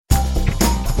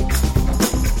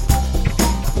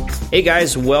Hey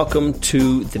guys, welcome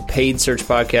to the Paid Search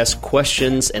Podcast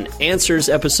questions and answers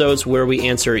episodes where we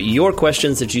answer your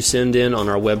questions that you send in on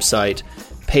our website,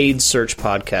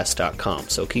 paidsearchpodcast.com.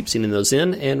 So keep sending those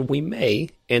in and we may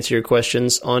answer your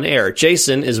questions on air.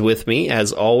 Jason is with me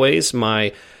as always.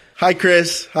 Hi,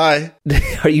 Chris. Hi.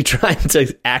 Are you trying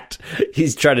to act?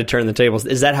 He's trying to turn the tables.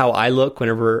 Is that how I look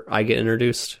whenever I get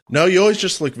introduced? No, you always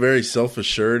just look very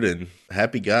self-assured and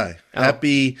happy guy. Oh.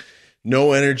 Happy,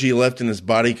 no energy left in his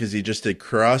body because he just did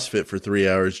CrossFit for 3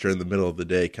 hours during the middle of the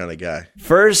day kind of guy.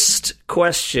 First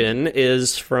question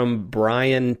is from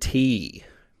Brian T.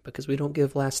 Because we don't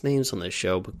give last names on this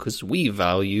show because we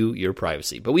value your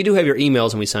privacy. But we do have your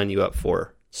emails and we sign you up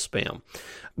for spam.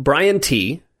 Brian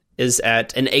T. is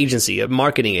at an agency, a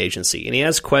marketing agency, and he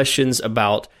has questions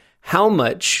about how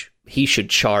much he should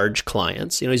charge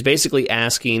clients. He's basically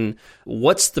asking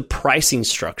what's the pricing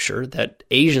structure that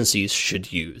agencies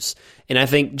should use. And I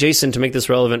think, Jason, to make this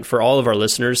relevant for all of our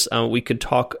listeners, we could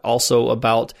talk also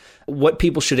about what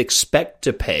people should expect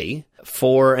to pay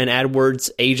for an AdWords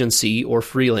agency or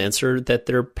freelancer that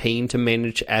they're paying to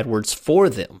manage AdWords for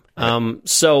them.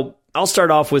 So I'll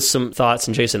start off with some thoughts,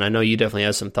 and Jason, I know you definitely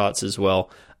have some thoughts as well.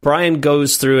 Brian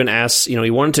goes through and asks, he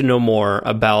wanted to know more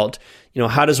about,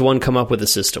 how does one come up with a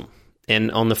system?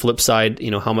 And on the flip side,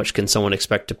 how much can someone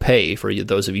expect to pay for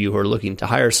those of you who are looking to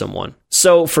hire someone?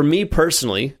 So for me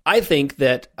personally, I think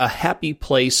that a happy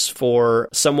place for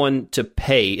someone to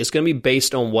pay is going to be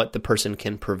based on what the person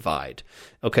can provide.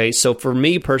 Okay, so for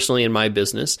me personally in my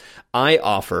business, I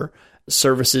offer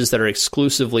services that are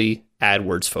exclusively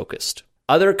AdWords focused.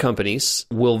 Other companies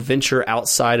will venture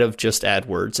outside of just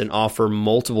AdWords and offer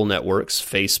multiple networks,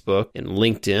 Facebook and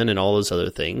LinkedIn and all those other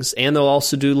things. And they'll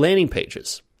also do landing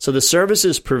pages. So the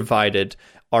services provided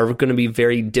are going to be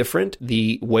very different,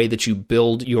 the way that you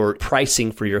build your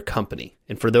pricing for your company.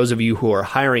 And for those of you who are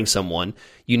hiring someone,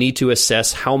 you need to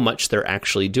assess how much they're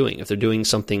actually doing. If they're doing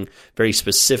something very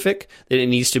specific, then it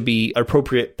needs to be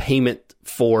appropriate payment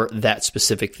for that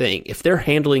specific thing. If they're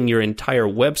handling your entire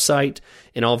website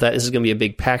and all of that, this is going to be a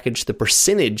big package. The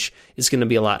percentage is going to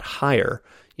be a lot higher.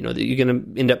 You're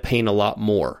going to end up paying a lot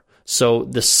more. So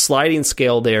the sliding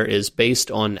scale there is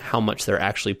based on how much they're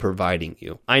actually providing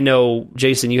you. I know,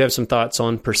 Jason, you have some thoughts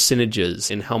on percentages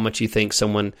and how much you think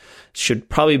someone should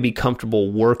probably be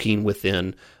comfortable working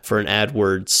within for an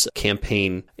AdWords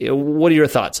campaign. What are your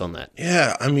thoughts on that?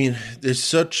 Yeah, there's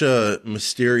such a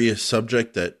mysterious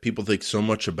subject that people think so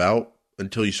much about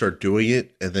until you start doing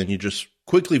it, and then you just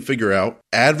quickly figure out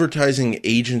advertising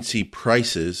agency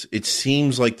prices. It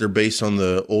seems like they're based on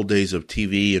the old days of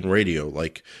TV and radio.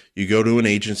 Like you go to an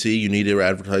agency, you need to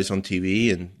advertise on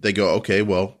TV, and they go, okay,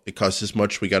 well, it costs this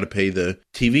much. We got to pay the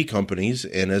TV companies.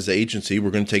 And as the agency,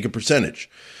 we're going to take a percentage.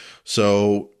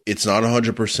 So it's not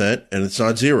 100% and it's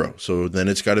not zero. So then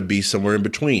it's got to be somewhere in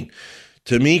between.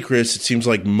 To me, Chris, it seems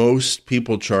like most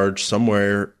people charge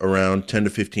somewhere around 10 to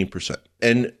 15%.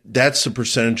 And that's the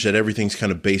percentage that everything's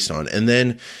kind of based on. And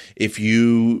then if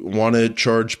you want to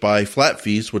charge by flat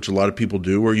fees, which a lot of people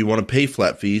do, or you want to pay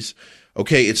flat fees,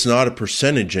 okay, it's not a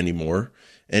percentage anymore.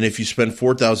 And if you spend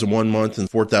 $4,000 one month and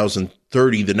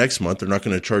 $4,030 the next month, they're not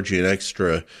going to charge you an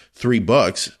extra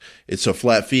 $3. It's a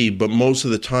flat fee. But most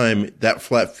of the time, that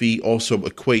flat fee also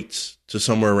equates to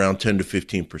somewhere around 10 to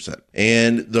 15%.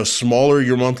 And the smaller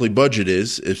your monthly budget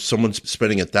is, if someone's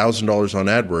spending $1,000 on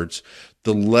AdWords,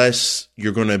 the less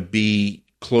you're going to be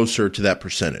closer to that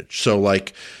percentage. So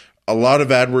like a lot of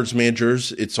AdWords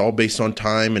managers, it's all based on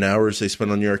time and hours they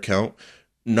spend on your account.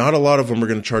 Not a lot of them are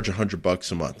going to charge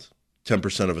 $100 a month,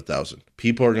 10% of 1,000.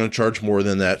 People are going to charge more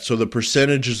than that. So the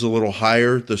percentage is a little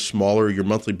higher the smaller your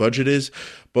monthly budget is.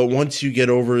 But once you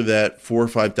get over that $4,000 or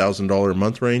 $5,000 a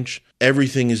month range,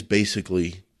 everything is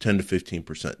basically 10 to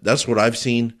 15%. That's what I've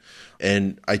seen.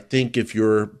 And I think if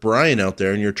you're Brian out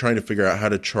there and you're trying to figure out how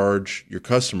to charge your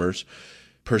customers,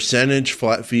 percentage,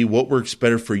 flat fee, what works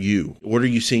better for you? What are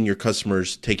you seeing your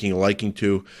customers taking a liking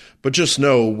to? But just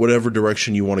know whatever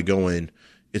direction you want to go in,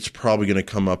 it's probably going to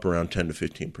come up around 10 to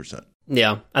 15%.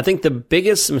 Yeah. I think the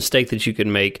biggest mistake that you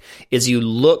can make is you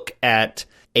look at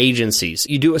agencies.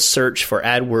 You do a search for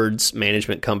AdWords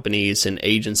management companies and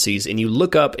agencies, and you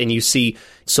look up and you see,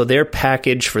 so their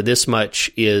package for this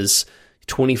much is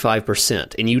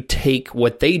 25%, and you take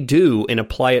what they do and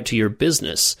apply it to your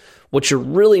business. What you're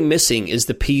really missing is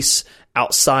the piece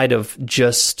outside of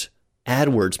just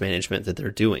AdWords management that they're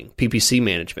doing, PPC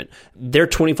management. Their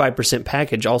 25%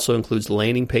 package also includes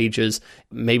landing pages.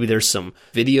 Maybe there's some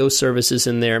video services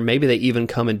in there. Maybe they even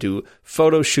come and do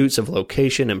photo shoots of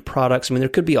location and products. There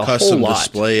could be a whole lot. Custom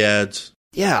display ads.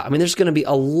 yeah, I mean, there's going to be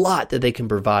a lot that they can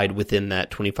provide within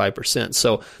that 25%.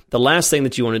 So the last thing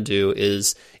that you want to do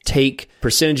is take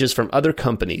percentages from other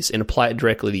companies and apply it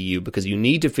directly to you, because you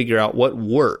need to figure out what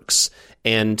works.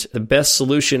 And the best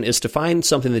solution is to find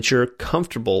something that you're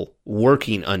comfortable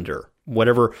working under.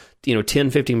 Whatever, 10,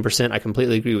 15%, I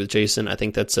completely agree with Jason. I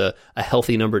think that's a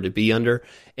healthy number to be under.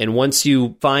 And once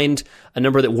you find a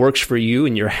number that works for you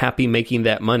and you're happy making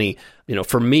that money,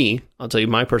 for me, I'll tell you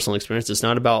my personal experience, it's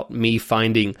not about me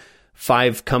finding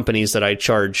 5 companies that I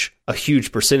charge a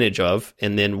huge percentage of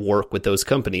and then work with those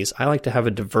companies. I like to have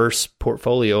a diverse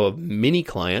portfolio of many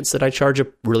clients that I charge a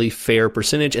really fair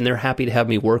percentage, and they're happy to have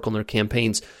me work on their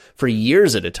campaigns for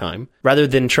years at a time, rather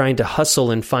than trying to hustle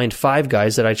and find 5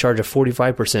 guys that I charge a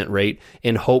 45% rate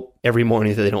and hope every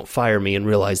morning that they don't fire me and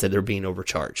realize that they're being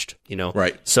overcharged,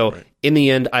 Right. So in the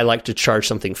end, I like to charge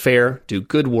something fair, do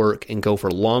good work, and go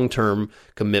for long-term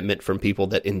commitment from people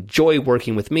that enjoy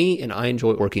working with me and I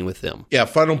enjoy working with them. Yeah,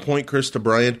 final point, Chris, to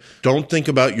Brian. Don't think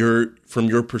about from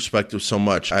your perspective so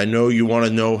much. I know you want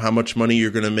to know how much money you're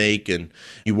going to make and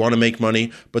you want to make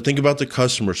money, but think about the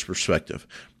customer's perspective.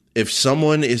 If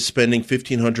someone is spending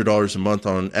 $1,500 a month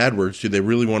on AdWords, do they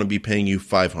really want to be paying you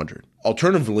 $500?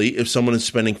 Alternatively, if someone is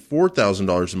spending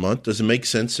 $4,000 a month, does it make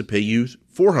sense to pay you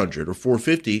 $400 or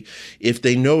 $450 if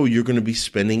they know you're going to be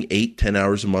spending 8-10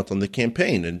 hours a month on the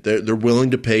campaign, and they're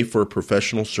willing to pay for a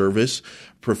professional service,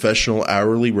 professional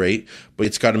hourly rate, but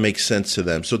it's got to make sense to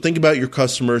them. So think about your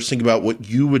customers, think about what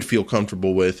you would feel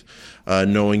comfortable with,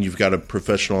 knowing you've got a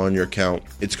professional on your account.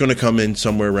 It's going to come in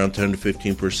somewhere around 10 to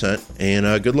 15%,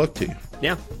 and good luck to you.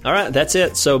 Yeah. All right. That's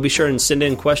it. So be sure and send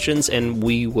in questions, and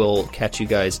we will catch you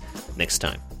guys next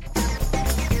time.